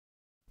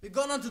We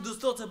gone on to the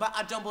store to buy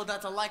a jumbo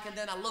that I like, and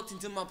then I looked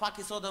into my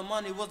pocket, so the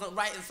money wasn't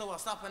right, and so I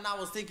stopped and I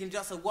was thinking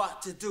just of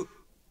what to do.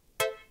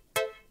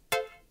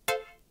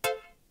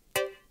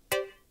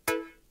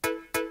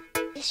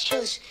 This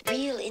shows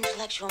real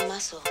intellectual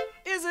muscle.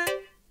 Is it?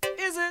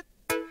 Is it?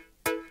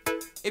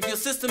 If your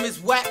system is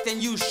whack,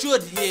 then you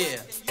should hear.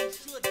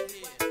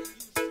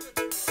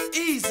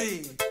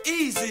 Easy,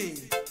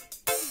 easy.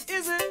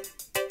 Is it?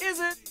 Is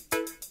it?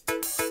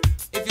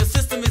 If your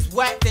system is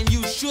whack, then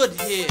you should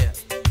hear.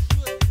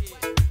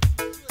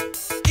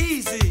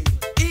 Easy,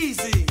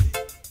 easy.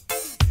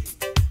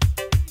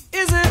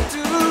 Is it to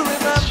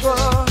remember?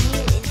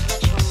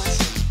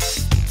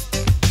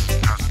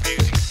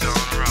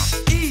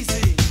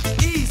 Easy,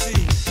 easy.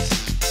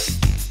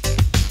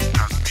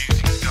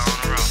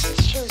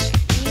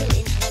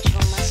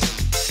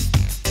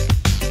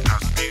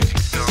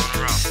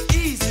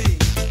 Easy,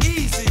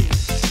 easy.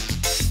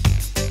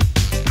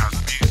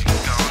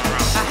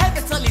 I had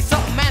to tell you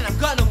something, man, I'm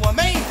gonna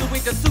amaze you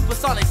with the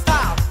supersonic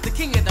style, the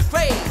king of the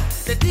craze.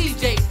 The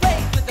DJ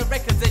plays with the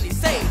records and he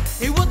says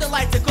he wouldn't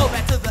like to go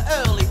back to the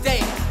early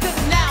days.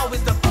 Cause now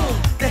is the boom,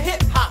 the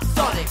hip-hop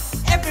sonic.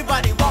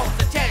 Everybody wants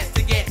a chance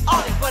to get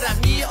on it, but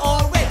I'm here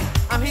already,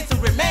 I'm here to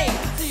remain.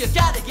 So you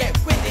gotta get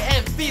with it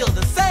and feel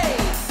the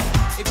same.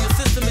 If your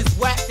system is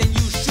whack, then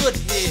you should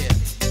hear.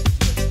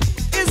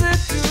 Is it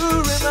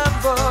to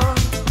remember?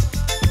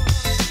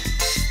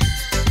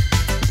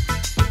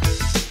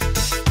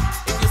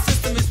 If your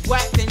system is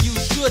whack, then you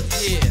should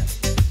hear.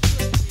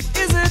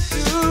 Is it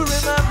to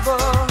remember?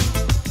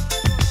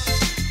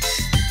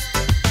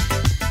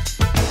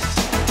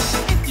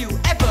 If you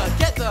ever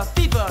get the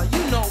fever,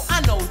 you know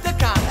I know the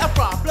kind of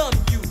problem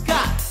you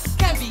got.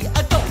 Can be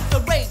a dose, a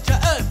rage, a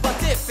urge, but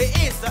if it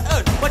is the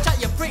urge, watch out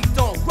your freak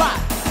don't rot.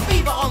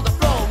 Fever on the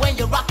floor when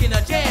you're rocking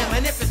a jam,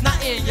 and if it's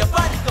not in your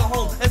body, go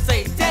home and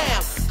say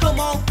damn. Come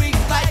on, freak,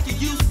 like you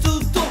used to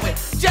do it.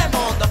 Jam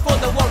on the floor,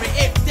 don't worry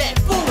if they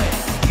boo it.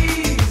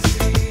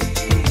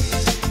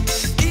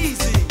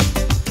 Easy,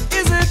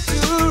 is it to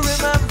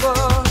remember?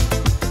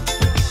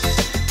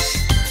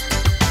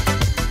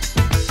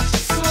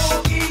 So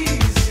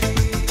easy,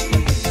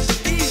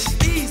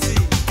 easy,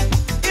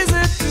 is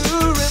it to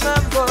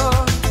remember?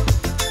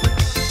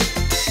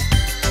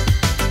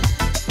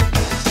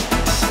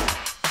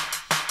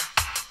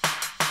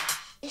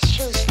 This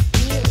shows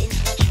real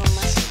intellectual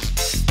muscle.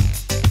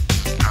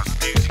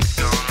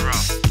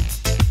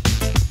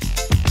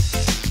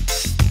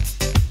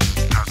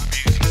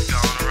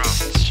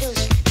 This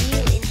shows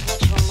real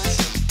intellectual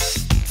muscle.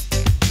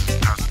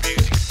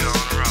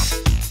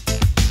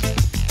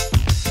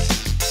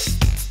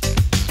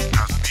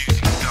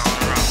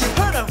 You've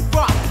heard of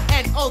rock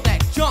and all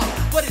that junk,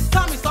 but it's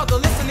time you start to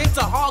listening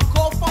to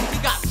hardcore funk.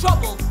 You got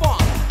trouble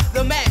funk,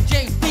 the man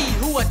James B,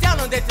 who are down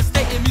on there to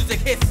stay in music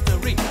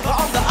history. But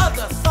on the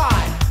other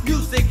side,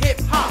 music hip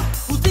hop,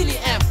 Houdini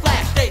and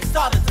Flash, they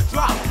started to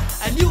drop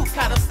a new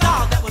kind of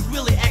style that was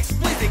really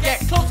explicit.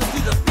 Get closer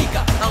to the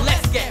speaker and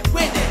let's get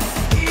with it.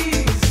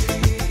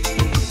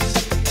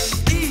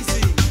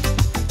 Easy,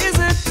 is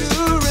it to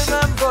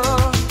remember?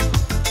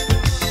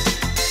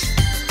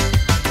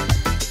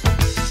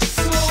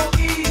 So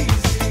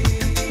easy,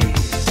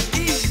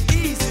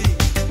 easy,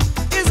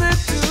 is it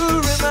to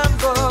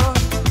remember?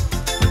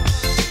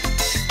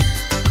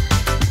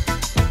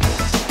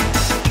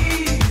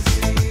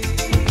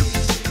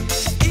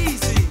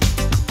 Easy,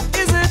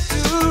 is it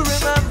to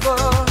remember?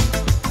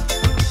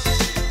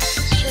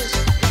 This shows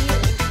real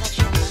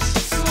intellectual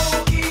muscle. So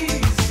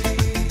easy,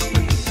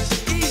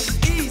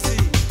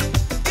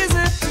 is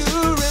it to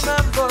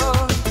remember?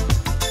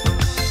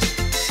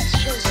 This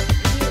shows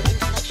real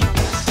intellectual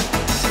muscle.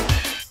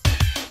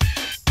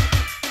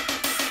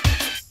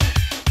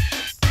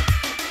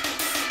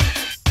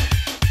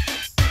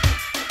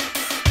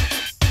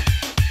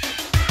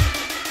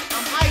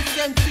 I'm Ice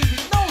MC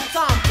with no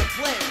time to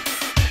play.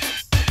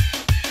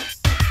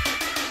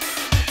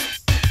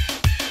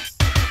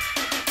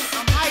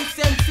 I'm Ice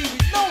MC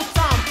with no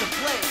time to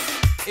play.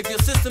 If your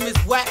system is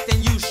whack,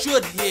 then you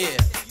should hear.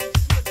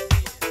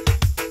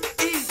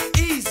 Easy,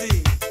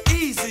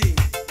 easy.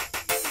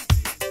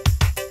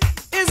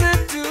 Is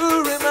it to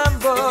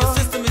remember? If your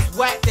system is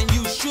whack, then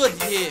you should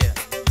hear.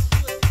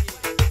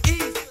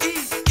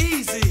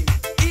 Easy,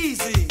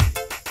 easy.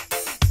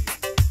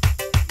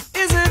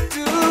 Is it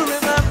to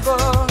remember?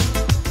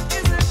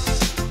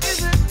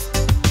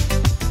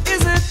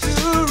 Is it to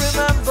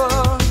remember?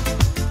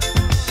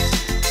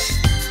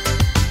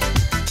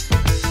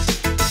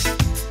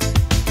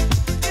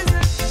 Is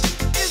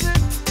it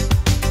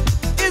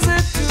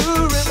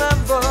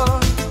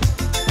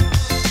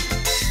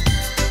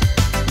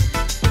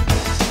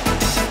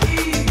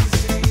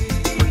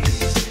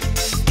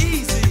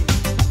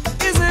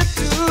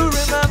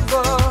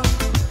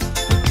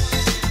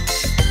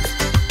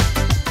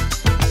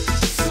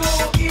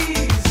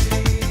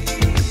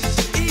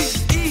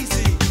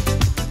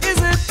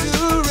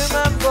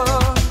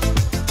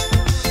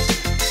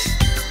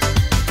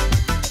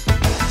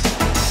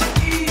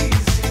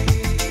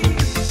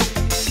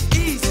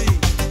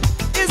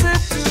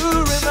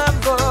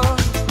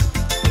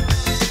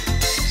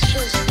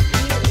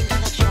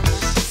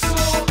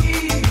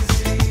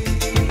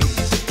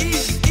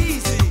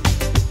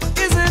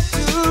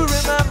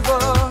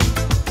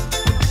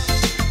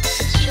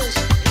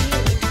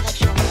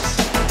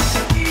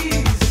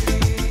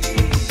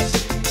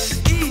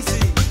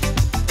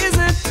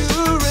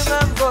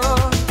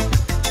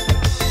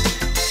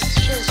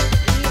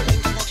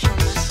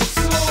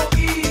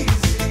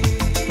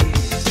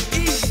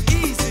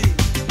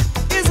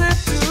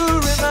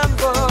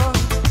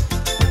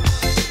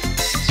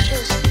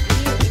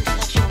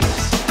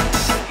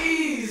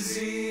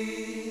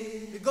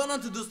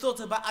went on to the store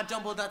to buy a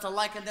jumbo that I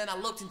like, and then I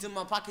looked into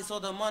my pocket, so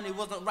the money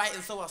wasn't right,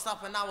 and so I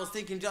stopped and I was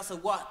thinking just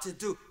of what to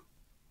do.